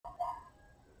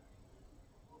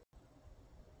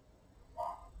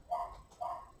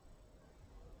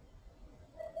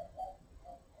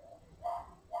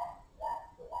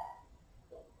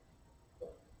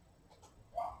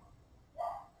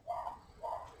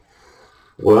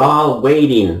We're all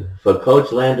waiting for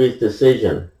Coach Landry's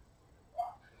decision.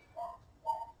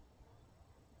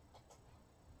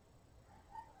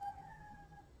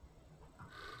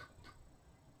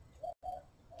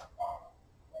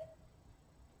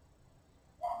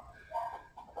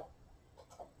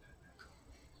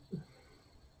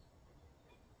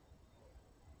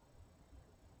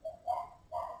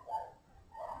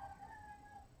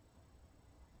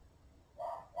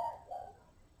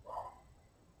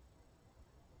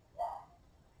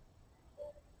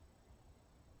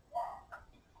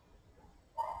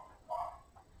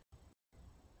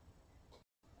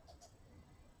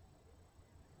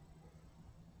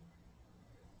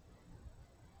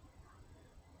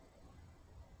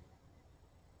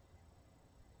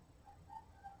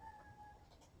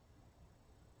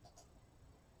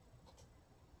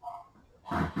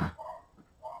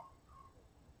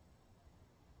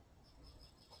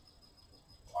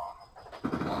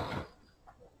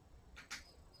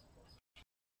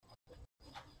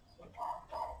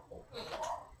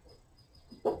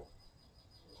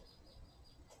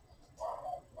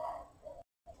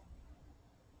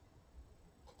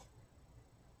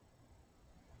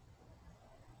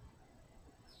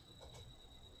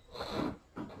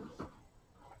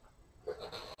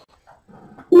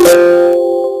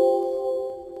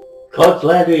 Coach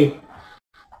Landry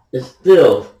is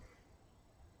still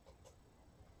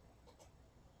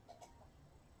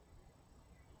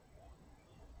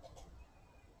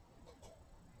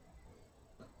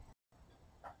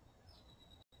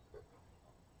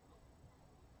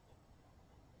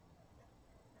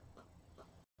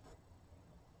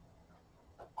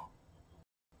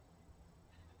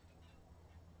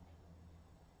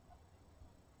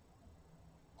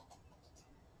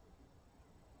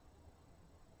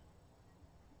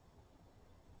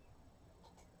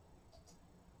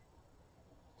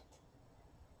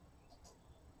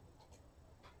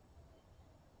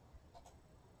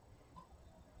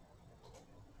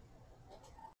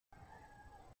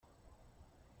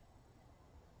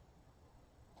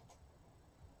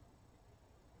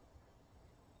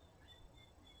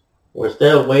We're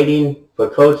still waiting for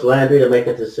Coach Landry to make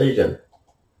a decision.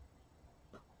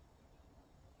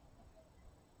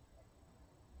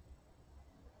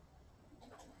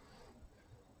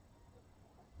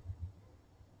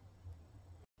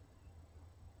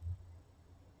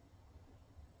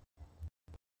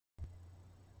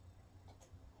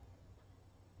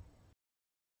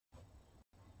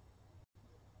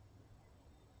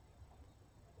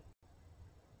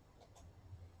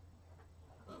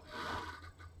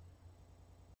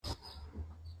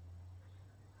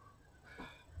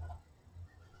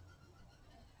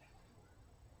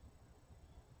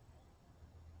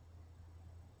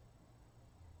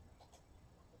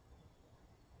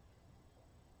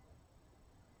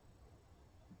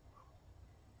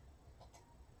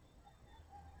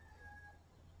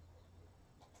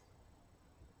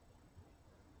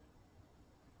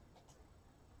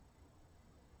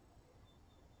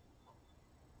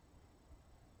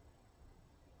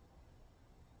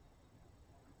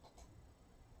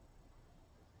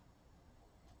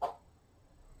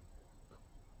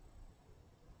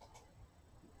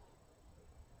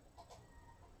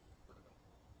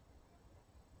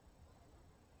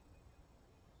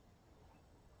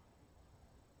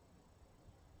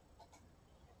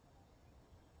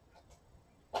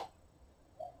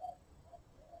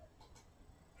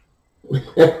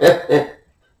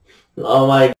 Oh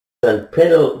my God,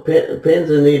 pins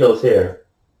and needles here.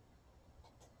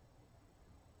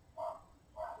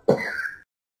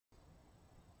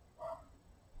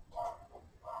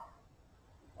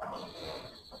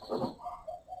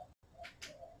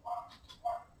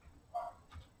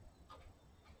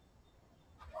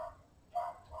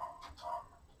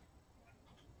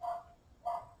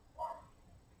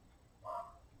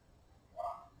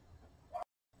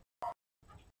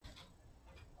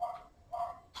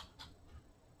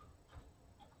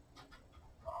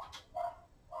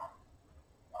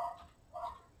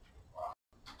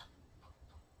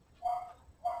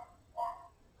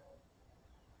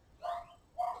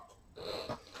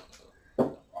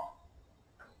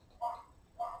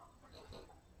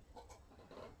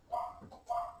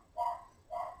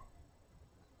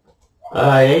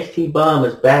 HT Bomb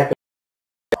is back.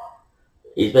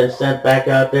 He's been sent back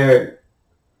out there.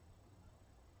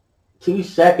 2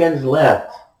 seconds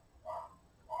left.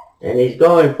 And he's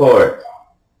going for it.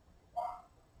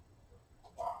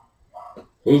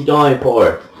 He's going for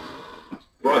it.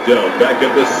 Brought down back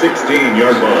at the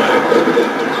 16-yard line.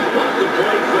 The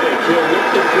play fake. He'll look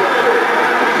to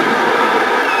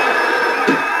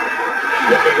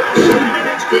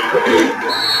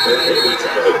throw.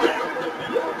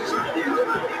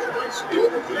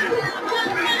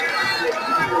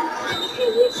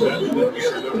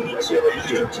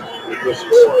 With the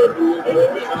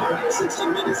score, 60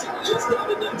 minutes, just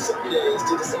not enough some days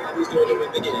to decide who's going to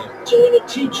win the game. So in a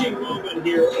teaching moment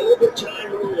here,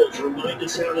 overtime rules. Remind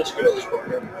us how this goes,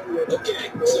 partner.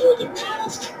 Okay, so in the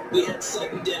past, we had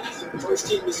sudden death. First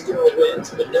team to score wins,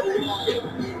 but no longer.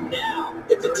 Now,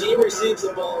 if the team receives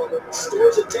the ball,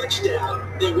 scores a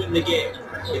touchdown, they win the game.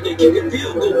 If they kick a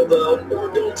field goal, though, or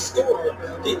don't score,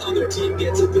 the other team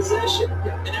gets a possession.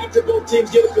 And after both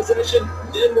teams get a possession,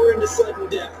 then we're into sudden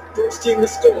death. First team to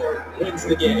score wins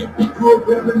the game. You're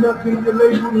grabbing up in your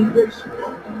label invasion.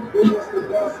 Then what's the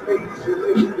boss ladies, your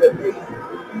label that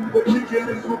amazing. But you can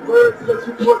little birds, such a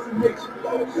force of nature.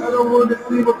 I don't want to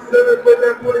seem absurd, but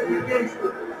that boy is a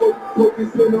gangster.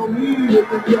 Focusing on me with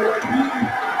the guy like me.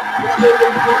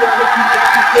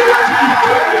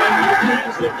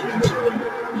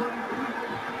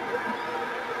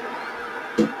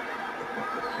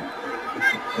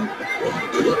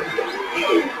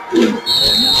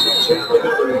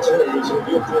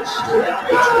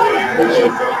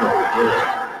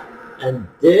 And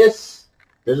this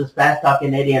is Fast Talk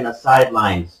Canadian on the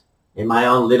sidelines in my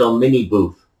own little mini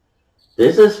booth.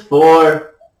 This is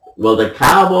for, well, the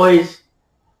Cowboys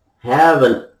have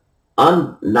an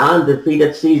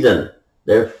non-defeated season.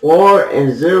 They're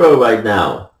 4-0 right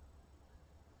now.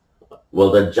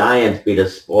 Will the Giants be the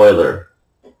spoiler?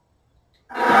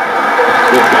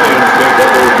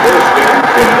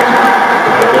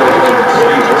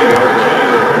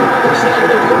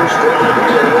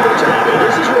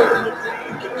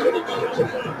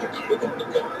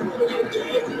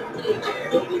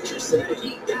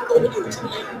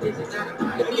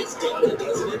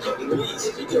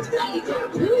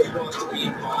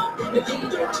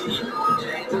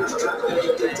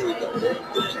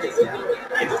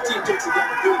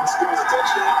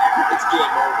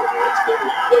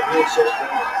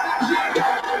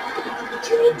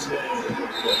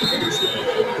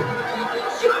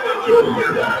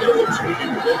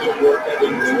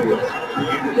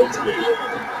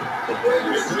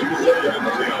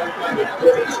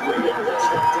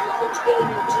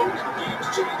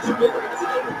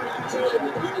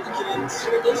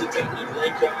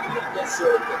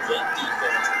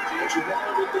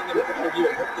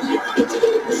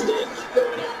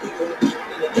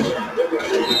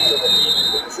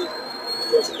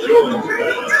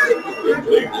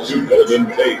 the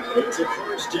Giants take over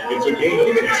first and 10. It's a game of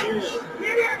 10.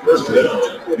 First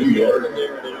down, New York.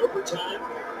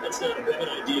 That's not a bad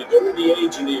idea. Go with the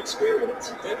age and the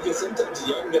experience. Because sometimes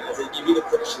young guys, they give you the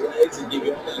fresh legs and give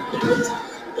you all that bounce.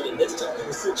 But in this type of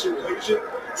a situation,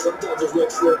 sometimes it's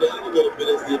like slow down a little bit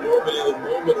as the enormity of the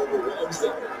moment overwhelms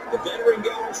them. The veteran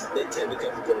guys, they tend to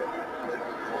come through.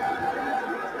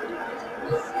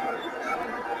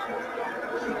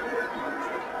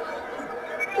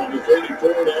 On the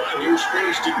 34 now, here's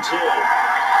first and 10.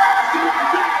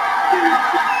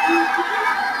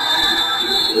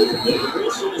 The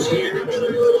whistle's here, but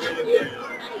they're flying down.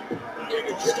 Take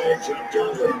a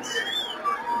jump offense.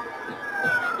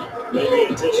 Maybe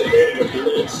anticipating a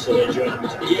blitz, so they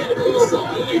jumped. Yeah, if they saw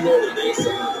it, you know that they saw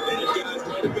it. And guys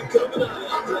might have been coming out of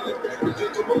that play. They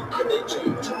picked them up, and they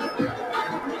jumped.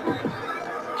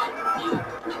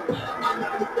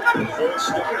 First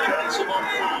start, pass him on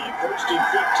 5. First and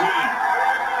 15.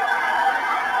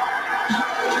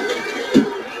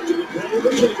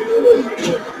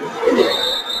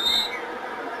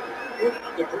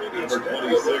 Number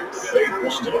 26,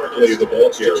 Saquon Barkley, the ball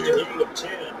carrier.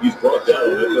 He's brought down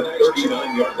at the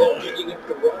 39-yard line.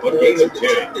 A gain of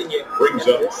 10 brings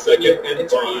up second and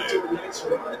 5. And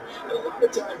a lot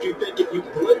of times you think if you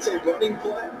blitz a running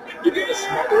play, you're going to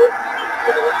smother it.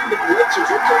 But a lot of the blitzers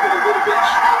are coming a little bit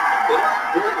short. They don't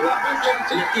break weapons,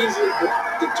 and it's easily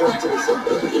blocked to turn to the side.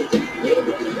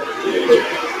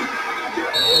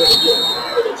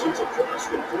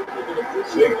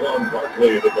 Saquon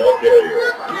Barkley, the ball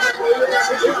carrier.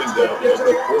 Taken down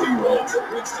number 41.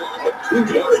 A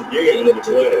 2-yard gain on the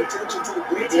play. And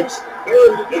it's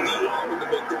third down.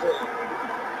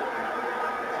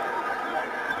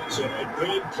 So a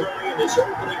big play in this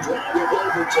opening drive of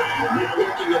overtime. Now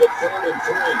looking at a 3rd and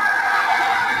 3.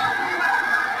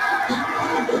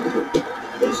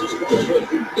 This is Barkley.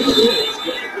 He's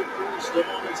got the first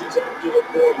down as he's up to the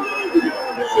 4.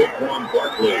 Saquon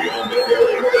Barkley on the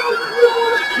carry.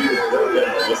 He's brought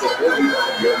down at the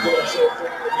 45-yard line.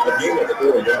 A gain of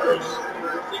 4 yards.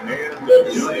 And the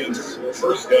Giants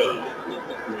first down.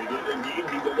 They did indeed.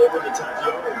 He delivered the top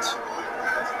yards.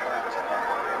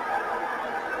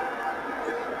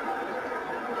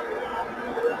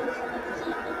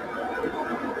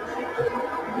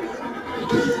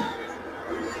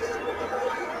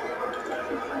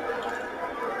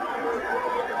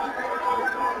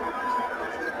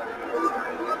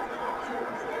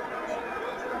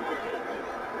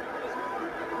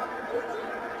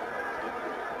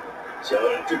 So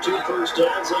after 2 first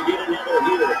downs, they get another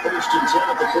here. 1st and 10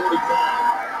 at the 45.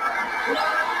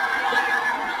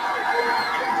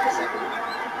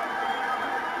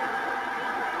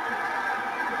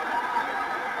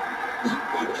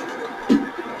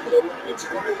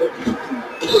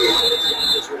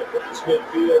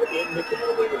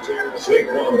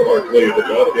 Saquon Barkley of the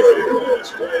golf area.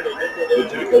 The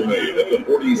tackle made at the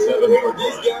 47-yard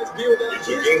line. It's a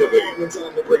gain of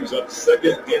 8. Brings up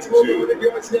 2nd and 2.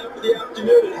 Yards now for the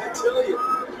afternoon, and I tell you,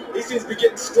 he seems to be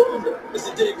getting stronger as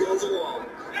the day goes along.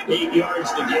 8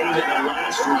 yards to gain in the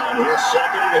last round. Here's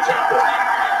 2nd and a couple.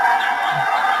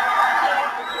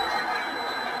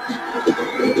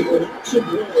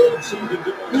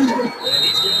 And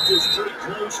he's got this pretty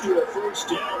close to a first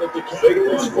down at the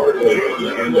Saquon Barkley on the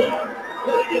handoff.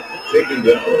 Taken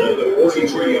down at the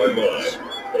 43-yard line.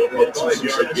 A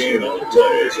 5-yard gain on the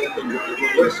play.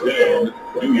 First down,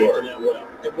 New York.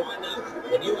 And why not?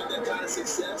 When you have that kind of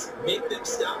success, make them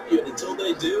stop you. And until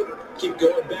they do, keep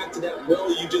going back to that well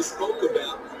you just spoke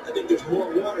about. I think there's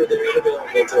more water there available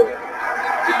to it.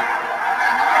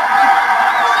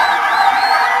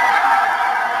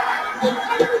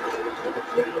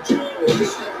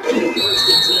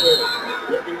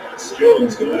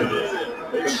 Jones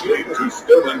complete to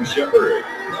Sterling Shepard.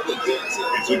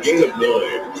 It's a gain of 9.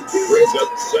 Brings up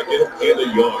 2nd and a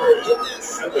yard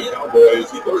at the Cowboys'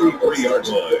 33-yard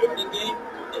line.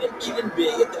 And it can be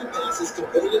if that pass is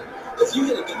completed. If you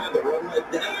hit a guy on the run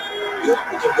like that, you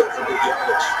often can go for big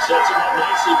yardage. Sets him up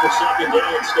nicely for 2nd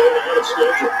down, staying ahead of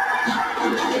schedule.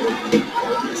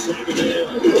 2nd down.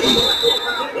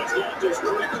 That's got this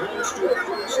pretty close to a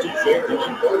first down.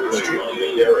 Saquon Barkley on the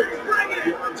carry.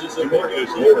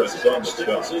 Demarcus Lawrence on the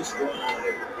stop.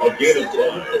 A gain of 5.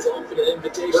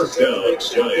 First down,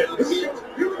 Giants.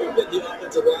 The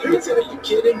offensive line would say, are you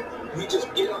kidding? We just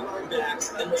get on our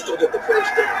backs and let's go get the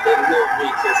first down. They love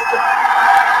being physical.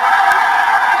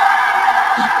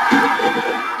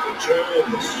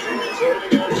 Jones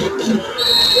running on first down.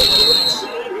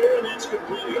 Inside here, and that's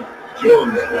complete.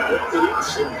 Jones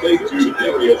complete to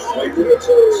Darius Slayton.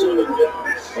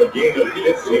 A gain of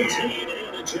 15.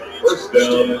 First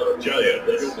down, Giants.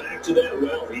 They go back to that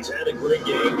well. He's had a great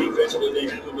game. Defensively, they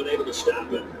haven't been able to stop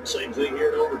him. Same thing here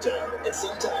in overtime. And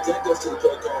sometimes that goes to the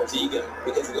play caller's ego,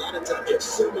 because a lot of times you have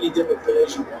so many different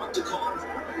plays you want to call.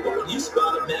 But when you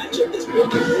spot a matchup that's working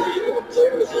for you, or a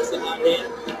player that has the hot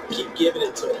hand, keep giving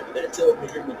it to him. That tells me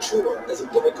you're mature as a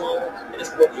play caller, and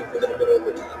it's working for them in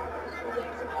overtime.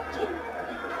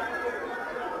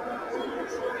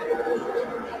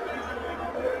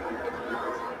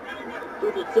 For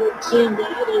the 13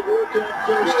 now, they work on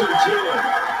 1st and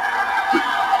 10.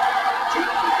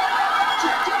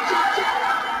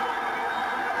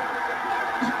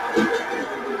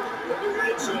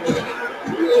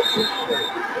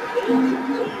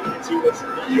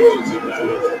 Jones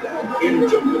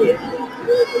incomplete.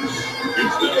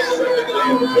 It's now 2nd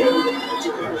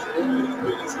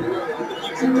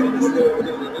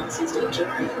and 10.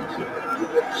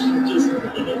 Just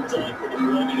enough time for the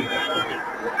running and rocking.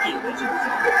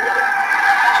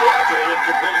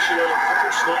 Completion on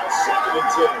first, now 2nd and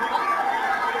 10.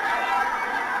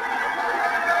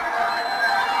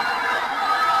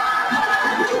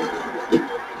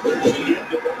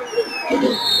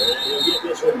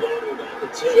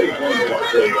 Saquon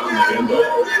Barkley on the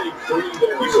handoff.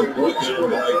 He's approached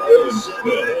by Armin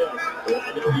Smith. A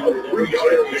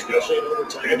 3-yard pickup.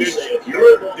 And it's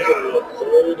 3rd down.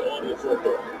 Hold on to the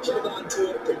football. Hold on to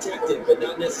it, protect it, but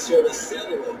not necessarily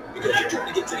settle it, because you're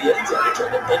trying to get to the end zone. You're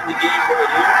trying to end the game right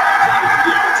here. Trying to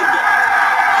be able to get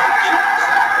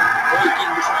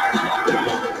breaking, trying to knock it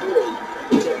off the field.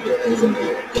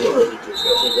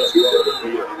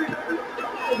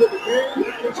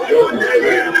 Jones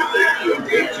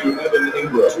complete to Evan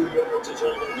Ingram.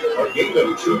 A gain of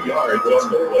 2 yards on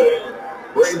the play.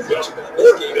 Brings up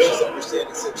 4th down.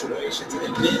 Understanding situations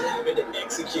and then having to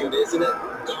execute, isn't it?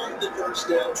 Guard the first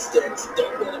down sticks.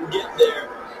 Don't let them get there.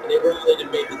 And they rallied and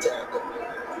made the tackle.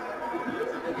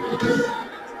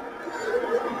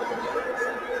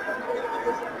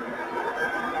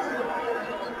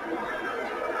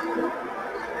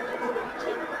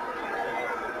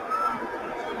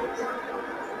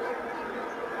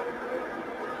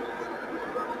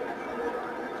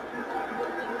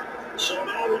 So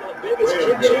now one of the biggest Way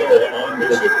to go on the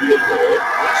field goal.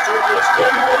 Let's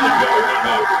take one yard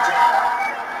out.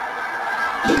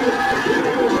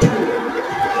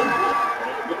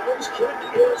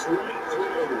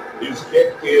 His kick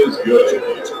is good.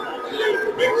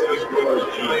 Makes the score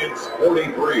Giants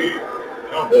 43,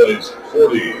 Cowboys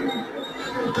 40.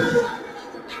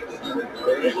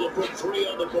 They're able to put 3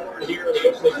 on the board here in the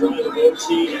opening drive of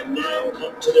OT, and now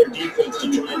up to their defense to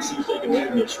try and see if they can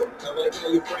win this one. I like how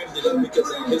you framed it up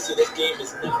because obviously this game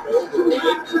is not over,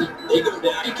 right? They go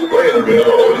down and kick it. The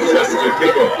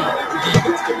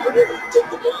defense can take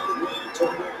the ball away,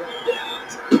 turn it around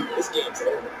downs. This game's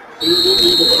over.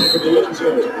 Defense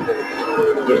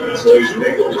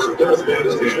take over first and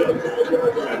 10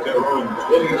 at their own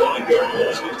 29-yard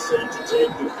line. Set to take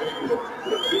the field.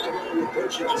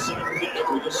 Pushing the second back.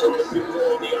 We just saw the field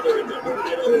goal on the other end. I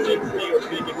don't think they are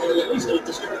thinking, well, at least not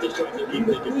to start this time. They keep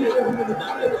thinking field goal.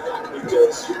 Not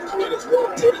because your point is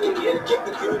well taken. You kick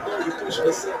the field goal, you're pushing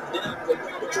the second down. But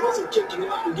you're also kicking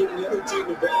out and giving the other team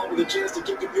the ball with a chance to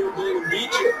kick a field goal and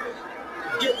beat you.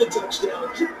 Get the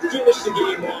touchdown, finish the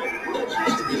game off. That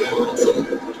has to be the mindset.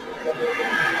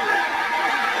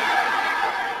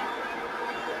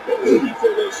 He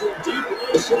for this one deep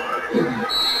right side.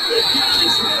 They catch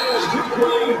his smash. Good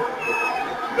play.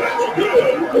 That's good.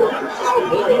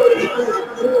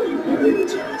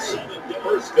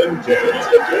 First and 10 at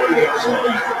the 40-yard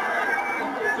line.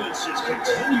 Offense just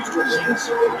continues to run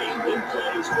separately. Big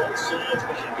plays, both sides,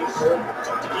 back and forth.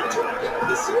 Tough to keep track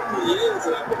of. It certainly is,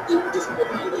 and I think we were just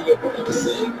reminding of what I was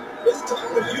saying. It's time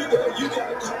for you, though. You got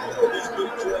to call for these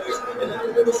big plays and have a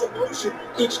little emotion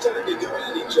each time they go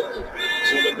at each other.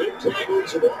 So the big play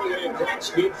moves them all the way across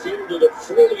midfield to the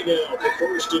 40 now for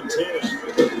first and 10.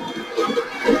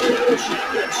 Now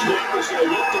shotgun snap as they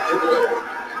look to throw.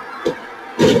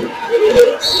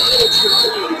 It's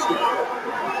complete. It's gone.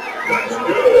 That's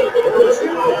good.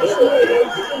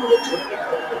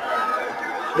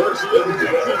 First and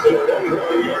 10 at the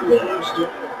 40-yard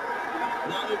line.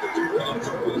 Not only did you run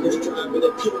through this drive, but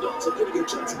they peeled off some pretty good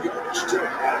chunks of yardage, too.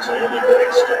 So the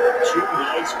great start. 2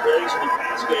 nice plays in the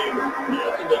pass game. Now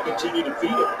can they continue to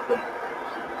feed off them?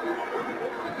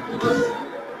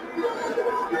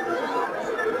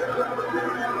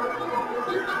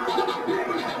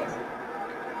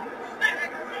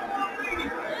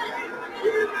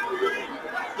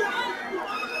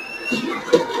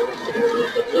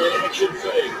 The play action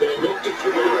fake. They look to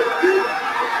throw.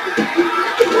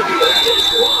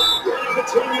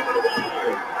 Continue to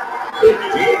line.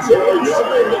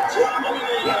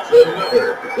 That's another.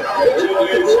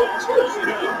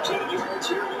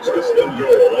 First and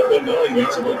goal at the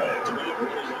 9-yard line.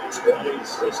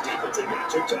 This defense, they got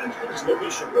 2 times, but it's no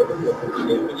issue.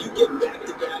 And when you get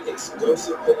back-to-back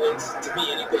explosive plays, to me,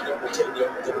 anything over 10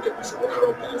 yards, there could be some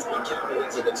narrow pass being counted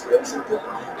as an explosive play.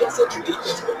 That sets your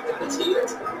defense back on its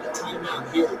heels. A timeout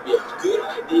here would be a good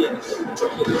idea to try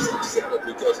to get yourself settled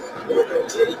because we're going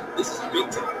to tell you, this is big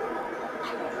time.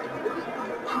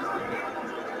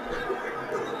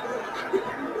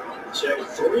 Check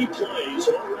 3 plays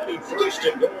already first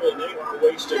and goal, and they are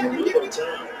wasting a little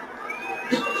time.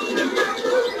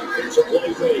 It's a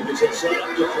play fake. It's a set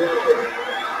up to throw.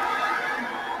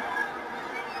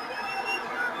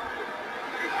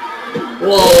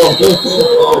 Whoa!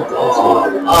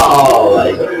 Oh my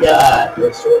God!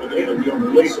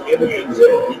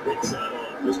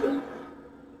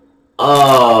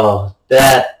 Oh,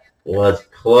 that was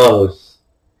close.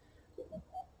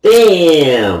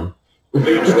 Damn!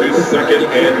 Leads to second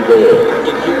and goal.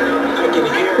 I can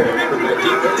hear my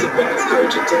defensive backs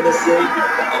coach in Tennessee.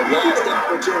 A lost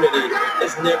opportunity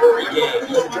is never a game.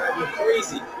 It's drive me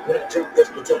crazy when I track those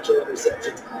potential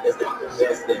interceptions as that one was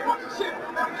there.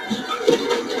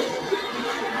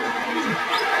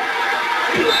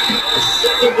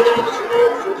 Second down throw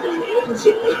from the end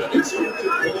zone. It's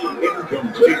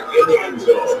incomplete in the end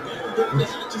zone.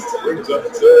 Brings up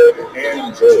third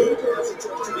and goal.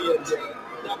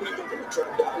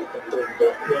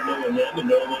 Well, knowing them and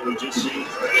knowing what we just seen,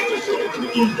 practice open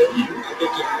again, don't you? I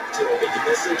think you have to. I think in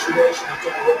this situation, you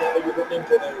can't run out of your running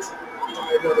plays.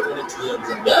 Fire another one into the end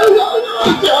zone.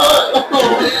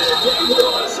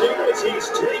 He's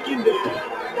taken down.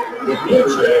 The blue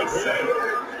set.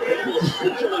 Able to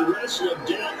finally wrestle him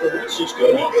down for what's just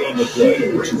going Off on the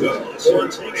play. Brings up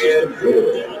fourth and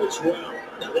goal. down as well.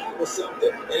 Now that was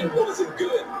something, and it wasn't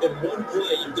good. In one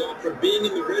play, you've gone from being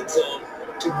in the red zone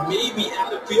to maybe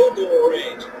out of field goal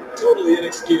range. Totally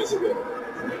inexcusable.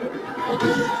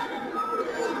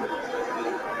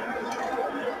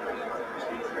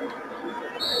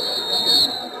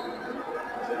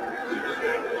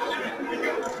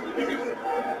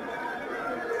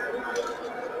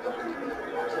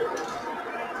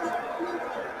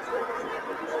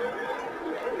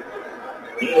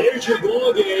 Here's your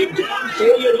ball game, down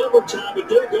 3 in overtime, but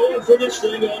they're going for this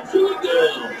thing on 4th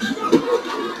down.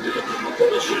 For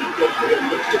the shotgun, they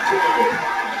look to throw.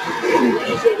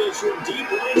 Ready for this from deep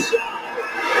right side.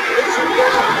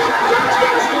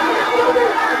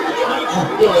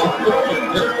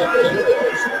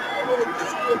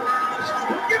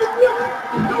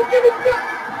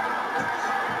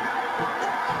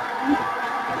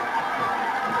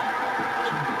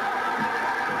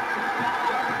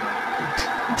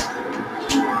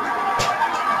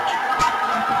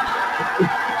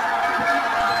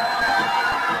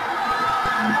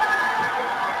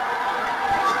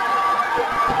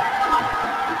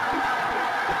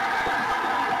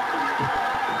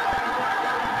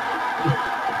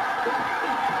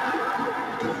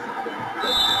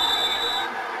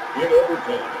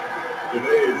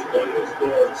 Today's final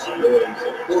score, Steelers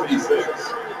 46,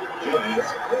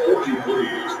 Giants 43.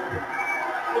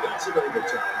 We got some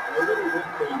overtime. A little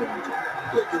whipped cream on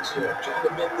top. Look at you, trying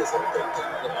to make this whole thing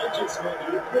count. I just want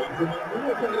you to pray for my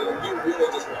mother. You really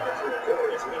just wanted to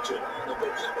record as much of it.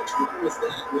 But how much fun was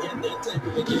that? We had that type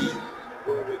of a game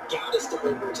where we got us to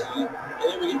overtime,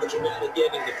 and then we get the dramatic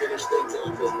ending to finish things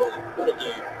off as well. What a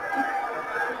game.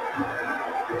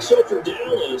 So for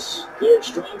Dallas, their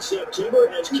strong September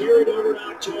has carried over to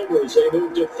October as they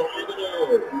move to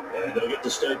 5-0. And they'll get to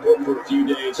stay put for a few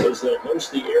days as they'll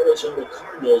host the Arizona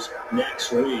Cardinals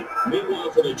next week.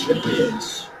 Meanwhile, for the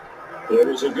Giants, it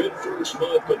was a good first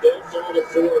month, but they'll fall to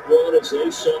 4-1 as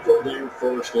they suffer their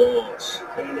first loss.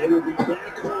 And they will be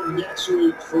back home next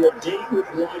week for a date with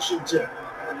Washington.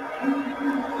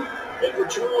 And for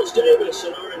Charles Davis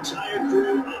and our entire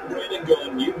crew, I'm Brandon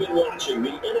Gunn. You've been watching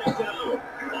the NFL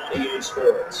on EA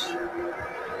Sports.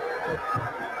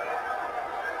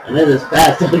 And this is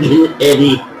fast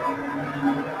Eddie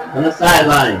on the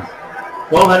sidelines.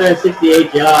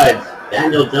 468 yards.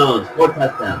 Daniel Jones, 4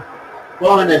 touchdowns.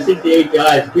 468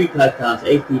 yards, 3 touchdowns,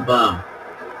 HP Bomb.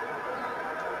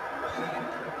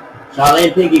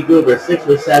 Charlene Pinky Goober, 6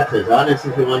 receptions,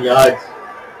 161 yards.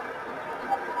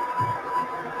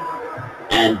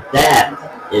 And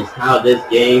that is how this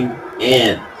game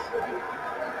ends.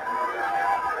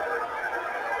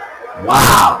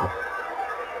 Wow.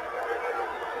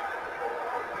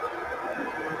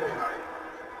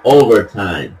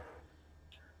 Overtime.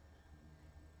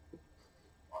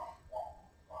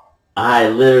 I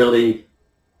literally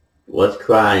was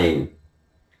crying.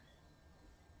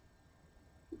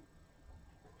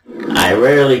 I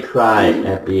rarely cry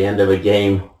at the end of a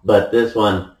game, but this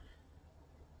one,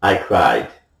 I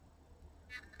cried.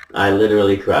 I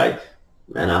literally cried.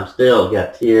 And I'm still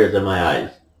got tears in my eyes.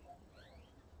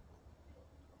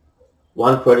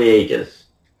 One for the ages.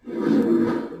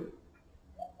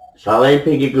 Charlene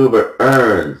Pinky Goober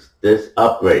earns this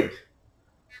upgrade.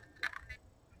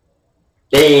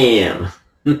 Damn.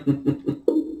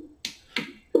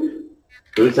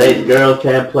 Who says girls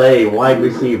can't play wide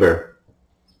receiver?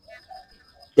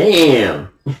 Damn.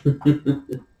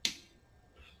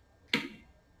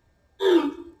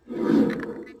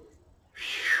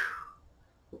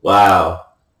 Wow.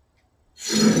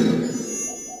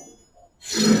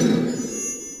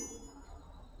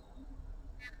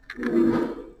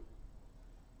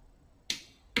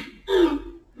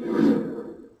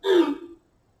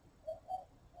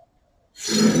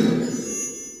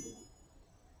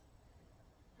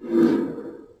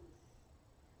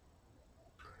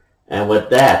 And with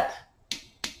that,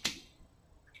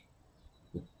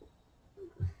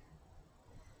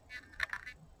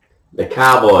 the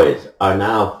Cowboys are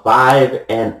now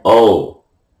 5-0.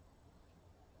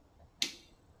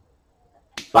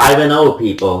 5-0,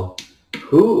 people.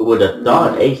 Who would have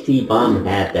thought HT Bum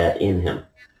had that in him?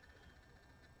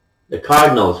 The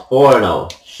Cardinals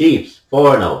 4-0, Chiefs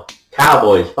 4-0,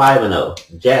 Cowboys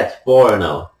 5-0, Jets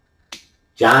 4-0,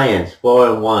 Giants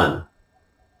 4-1,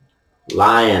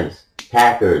 Lions,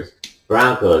 Packers,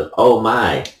 Broncos, oh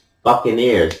my,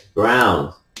 Buccaneers,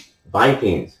 Browns,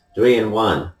 Vikings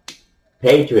 3-1,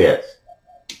 Patriots,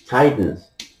 Titans,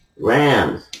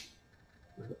 Rams,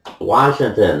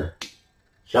 Washington,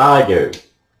 Chargers,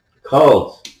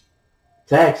 Colts,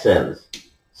 Texans,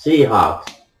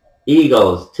 Seahawks,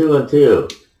 Eagles 2-2,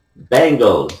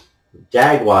 Bengals,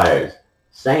 Jaguars,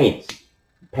 Saints,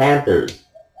 Panthers,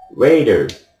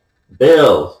 Raiders,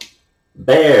 Bills,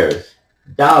 Bears,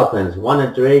 Dolphins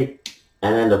 1-3,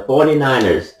 and then the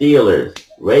 49ers, Steelers,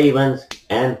 Ravens,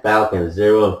 and Falcons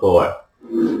 0-4.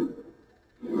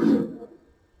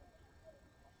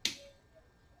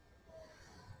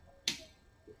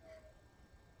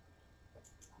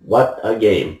 What a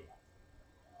game.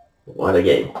 What a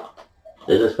game.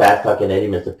 This is Fast Talking Eddie,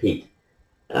 Mr. Pete.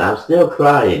 And I'm still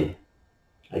crying.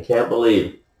 I can't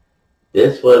believe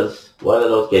this was one of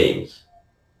those games.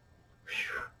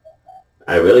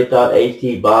 I really thought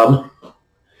HT Bob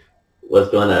was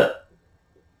going to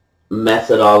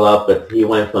mess it all up, but he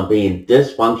went from being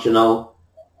dysfunctional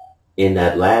in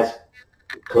that last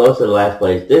close to the last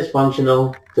place.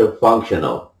 Dysfunctional to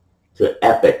functional to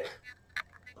epic.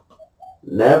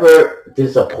 Never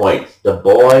disappoints. The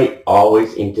boy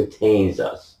always entertains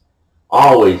us.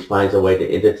 Always finds a way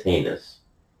to entertain us.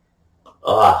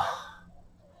 Ugh.